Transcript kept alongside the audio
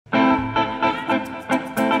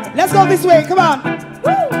Let's go this way. Come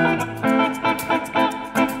on.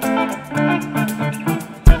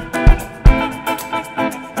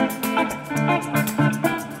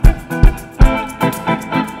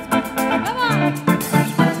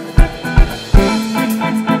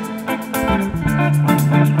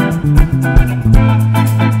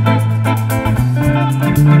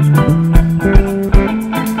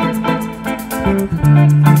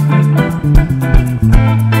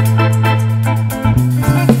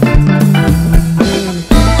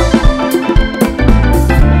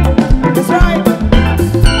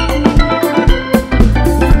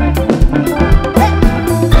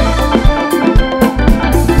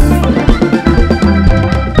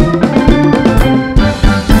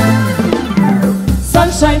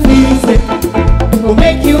 Sunshine music will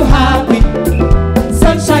make you happy.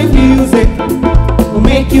 Sunshine music will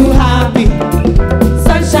make you happy.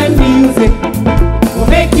 Sunshine music will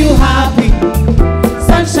make you happy.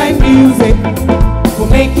 Sunshine music will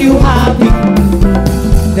make you happy.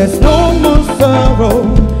 There's no more sorrow,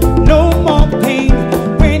 no more pain.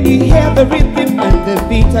 When you hear the rhythm and the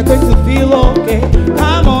beat, are going to feel okay.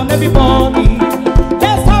 Come on, everybody,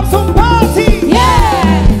 let's have some party.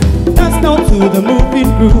 Yeah! Dance now to the moving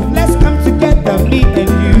groove. Let's come together, me and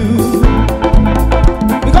you.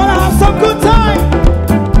 We're gonna have some good time.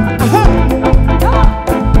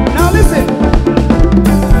 Now listen.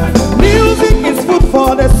 Music is food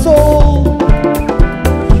for the soul.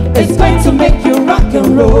 It's going to make you rock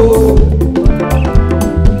and roll.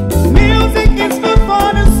 Music is food for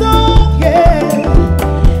the soul,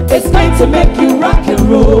 yeah. It's going to make you rock and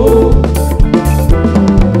roll.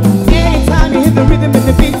 Anytime you hit the rhythm and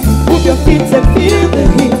the beat, move your feet and feel the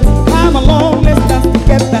heat. Come along, let's dance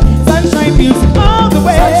together. Sunshine music all the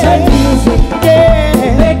way. Sunshine music,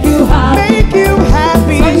 yeah. make you happy. Make you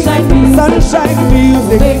happy. Sunshine music, Sunshine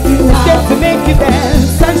music, make you it's happy. just to make you dance.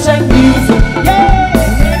 Sunshine music, Yeah.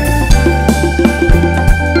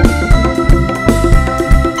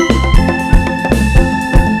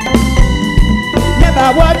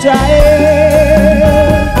 Never watch your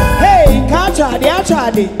head. Hey, can't try it, I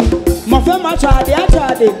tried it. My friend, I tried it, I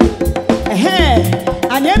tried it. Hey,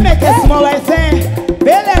 and you make a small like saying,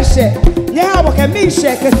 Belashe, yeah, what can me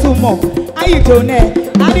shake a sumo? Are you doing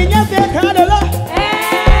it? I didn't have to crowd a lot.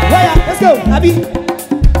 Let's go, Abby.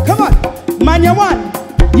 Come on, Manya one.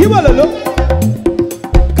 You will look.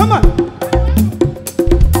 Come on.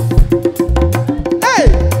 Hey,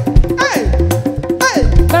 hey,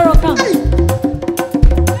 hey. Carol, come. Hey.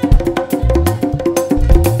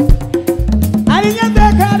 I didn't get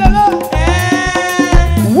that crowd alone.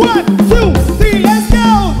 1, 2, 3, let's go.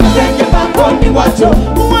 Then you back on me, watch you.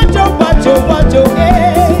 Watch your,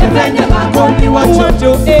 eh. Then you back on me, watch you. Watch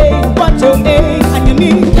your, eh. And you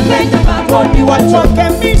need. Then you back on me, watch What you.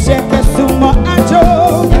 can be shake a sumo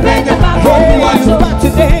ajo. Then you back on me, Hey, watch you you. got to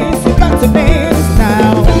dance, you got to dance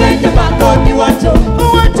now. Then you back on me, watch you.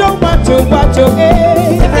 Watch your,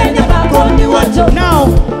 eh. Then you back on me, watch you. Now,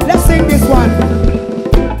 let's sing this one.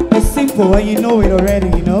 It's simple and you know it already,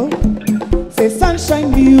 you know. Say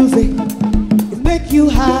sunshine music, it make you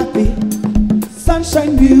happy.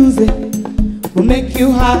 Sunshine music will make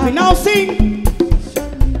you happy. Now sing.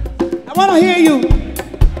 I want to hear you.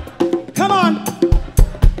 Come on.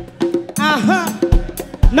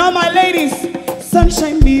 Now my ladies,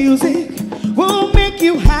 sunshine music will make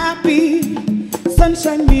you happy.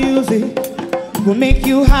 Sunshine music will make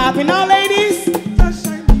you happy. Now ladies,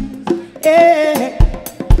 sunshine music, yeah,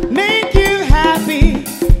 make you happy.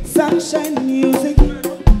 Sunshine music,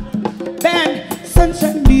 then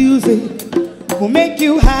sunshine music will make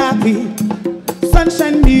you happy.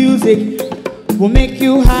 Sunshine music will make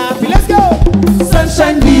you happy. Let's go.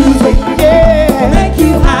 Sunshine music, yeah.